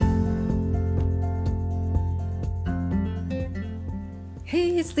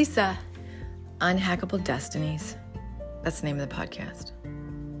Hey, it's Lisa. Unhackable Destinies. That's the name of the podcast.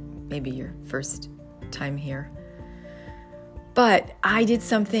 Maybe your first time here. But I did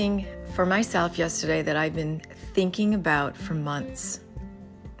something for myself yesterday that I've been thinking about for months.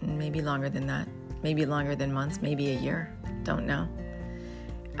 Maybe longer than that. Maybe longer than months. Maybe a year. Don't know.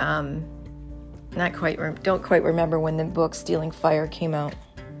 Don't quite remember when the book Stealing Fire came out.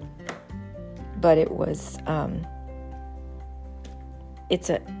 But it was...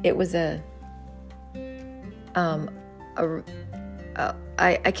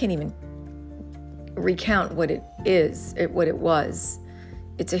 I can't even recount what it is, what it was.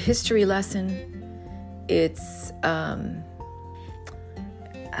 It's a history lesson. It's,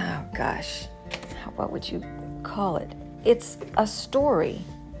 what would you call it? It's a story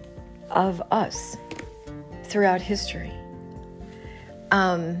of us throughout history.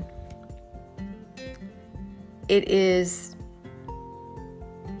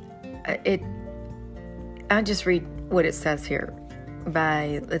 I'll just read what it says here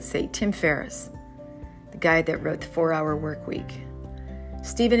by, let's say, Tim Ferriss, the guy that wrote the 4-Hour Workweek.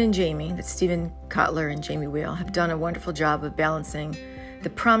 Stephen and Jamie, that's Stephen Kotler and Jamie Wheal, have done a wonderful job of balancing the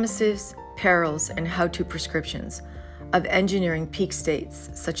promises, perils, and how-to prescriptions of engineering peak states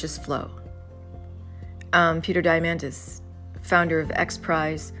such as flow. Peter Diamandis, founder of X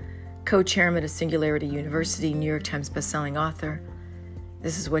Prize, co-chairman of Singularity University, New York Times bestselling author.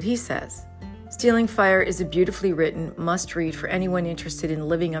 This is what he says. Stealing Fire is a beautifully written must-read for anyone interested in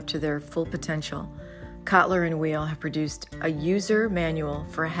living up to their full potential. Kotler and Wheal have produced a user manual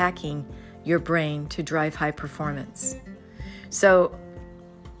for hacking your brain to drive high performance. So,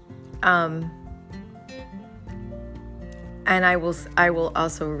 and I will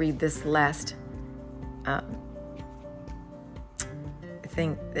also read this last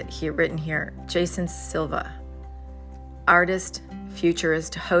thing that he had written here. Jason Silva, artist,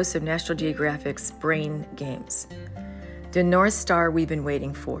 futurist, host of National Geographic's Brain Games. The North Star we've been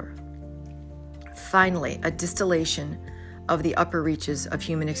waiting for. Finally, a distillation of the upper reaches of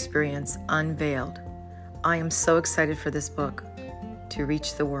human experience unveiled. I am so excited for this book to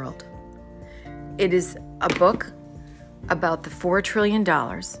reach the world. It is a book about the $4 trillion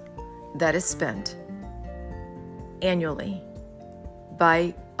that is spent annually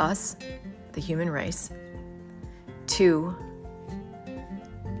by us, the human race, to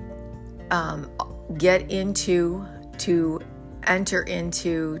enter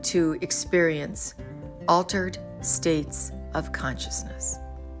into, to experience altered states of consciousness.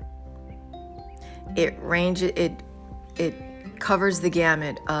 It covers the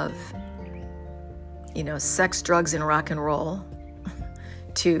gamut of, sex, drugs, and rock and roll,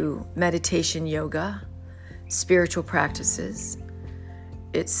 to meditation, yoga, spiritual practices.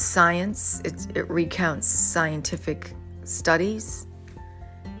 It's science. It recounts scientific studies,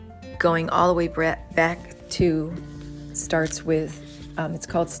 going all the way back to, starts with, it's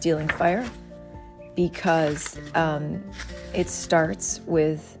called Stealing Fire, because it starts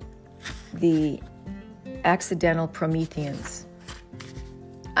with the accidental Prometheans.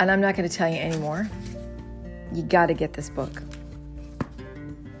 And I'm not going to tell you anymore. You got to get this book.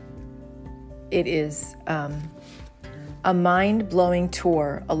 It is a mind-blowing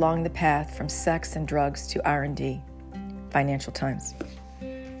tour along the path from sex and drugs to R&D. Financial Times.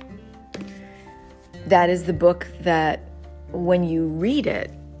 That is the book that when you read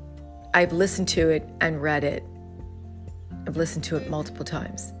it, I've listened to it and read it. I've listened to it multiple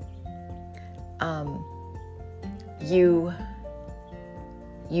times. You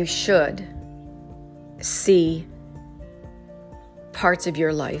should see parts of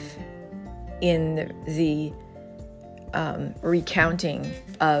your life in the recounting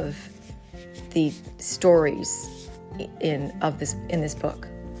of the stories in this book,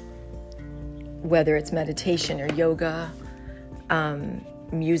 whether it's meditation or yoga,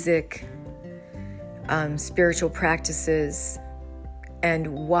 music, spiritual practices, and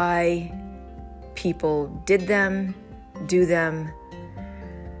why people did them, do them.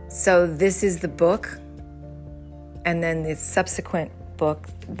 So this is the book, and then the subsequent book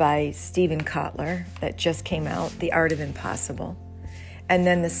by Stephen Kotler that just came out, The Art of Impossible, and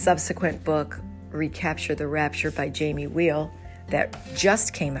then the subsequent book, Recapture the Rapture by Jamie Wheal, that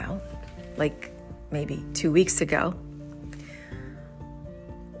just came out, like maybe 2 weeks ago,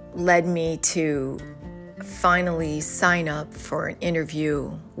 led me to finally sign up for an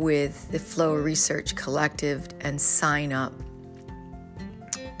interview with the Flow Research Collective and sign up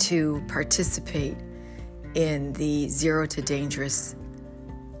to participate in the Zero to Dangerous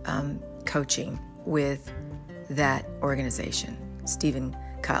coaching with that organization, Stephen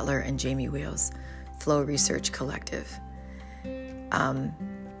Kotler and Jamie Wheal's Flow Research Collective.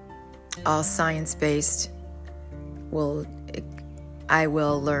 all science-based. I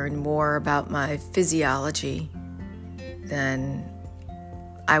will learn more about my physiology than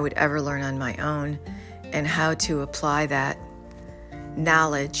I would ever learn on my own, and how to apply that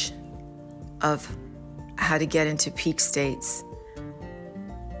knowledge of how to get into peak states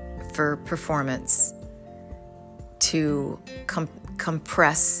for performance, to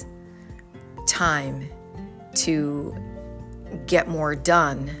compress time to get more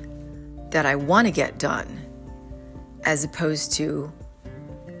done that I want to get done, as opposed to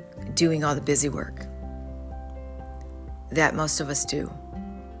doing all the busy work that most of us do.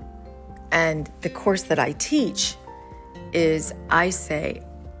 And the course that I teach is, I say,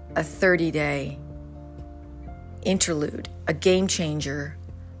 a 30-day interlude, a game changer,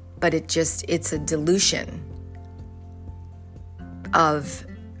 but it's a dilution of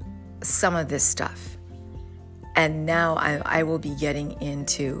some of this stuff. And now I will be getting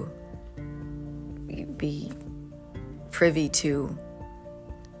into, be privy to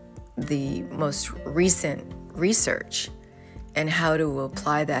the most recent research and how to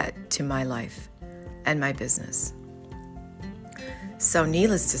apply that to my life and my business. So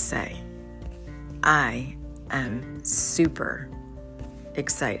needless to say, I am super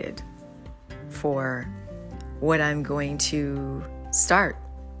excited for what I'm going to start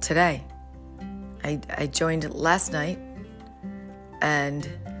today. I joined last night and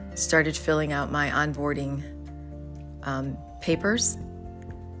started filling out my onboarding papers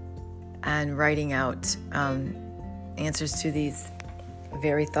and writing out answers to these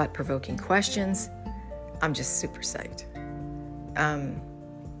very thought-provoking questions. I'm just super psyched.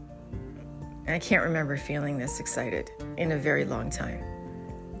 I can't remember feeling this excited in a very long time.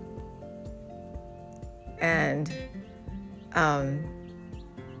 And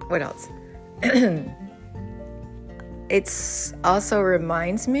what else? It also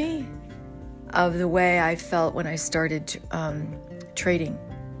reminds me of the way I felt when I started trading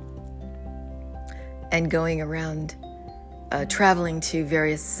and going around, traveling to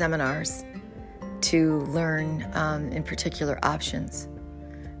various seminars to learn, in particular, options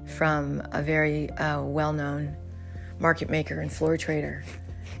from a very well-known market maker and floor trader.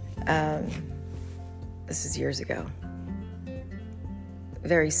 This is years ago.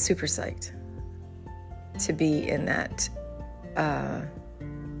 Very super psyched to be in that,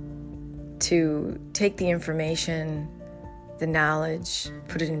 to take the information, the knowledge,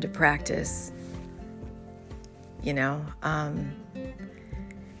 put it into practice, you know.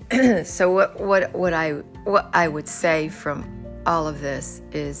 So what I would say from all of this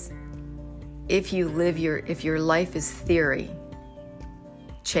is, if your life is theory,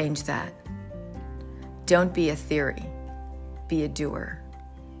 change that. Don't be a theory, be a doer.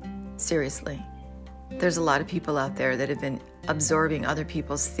 Seriously. There's a lot of people out there that have been absorbing other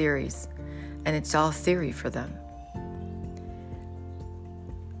people's theories, and it's all theory for them.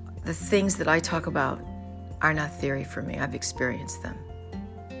 The things that I talk about are not theory for me. I've experienced them.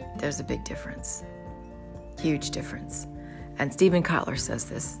 There's a big difference, huge difference. And Steven Kotler says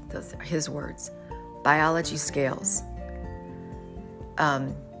this, those are his words: biology scales,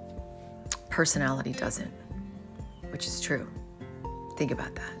 personality doesn't, which is true. Think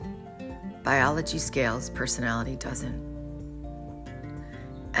about that. Biology scales, personality doesn't.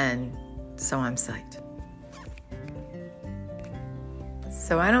 And so I'm psyched.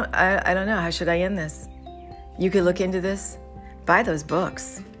 So I don't know, how should I end this? You could look into this, buy those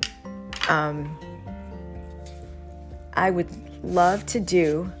books. I would love to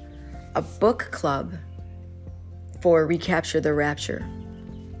do a book club for Recapture the Rapture.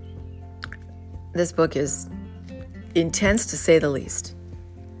 This book is intense, to say the least.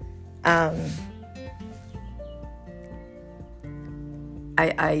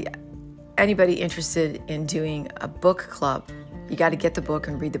 Anybody interested in doing a book club, you got to get the book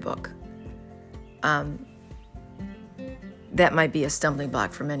and read the book. That might be a stumbling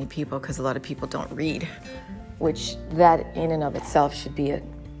block for many people, because a lot of people don't read, which that in and of itself should be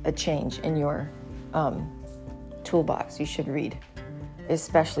a change in your toolbox. You should read,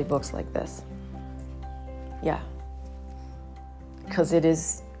 especially books like this. Yeah. Because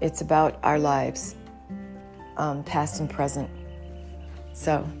it's about our lives, past and present.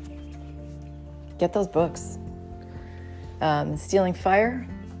 So, get those books. Stealing Fire,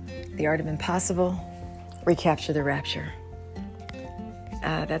 The Art of Impossible, Recapture the Rapture.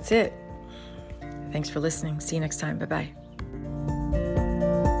 That's it. Thanks for listening. See you next time. Bye-bye.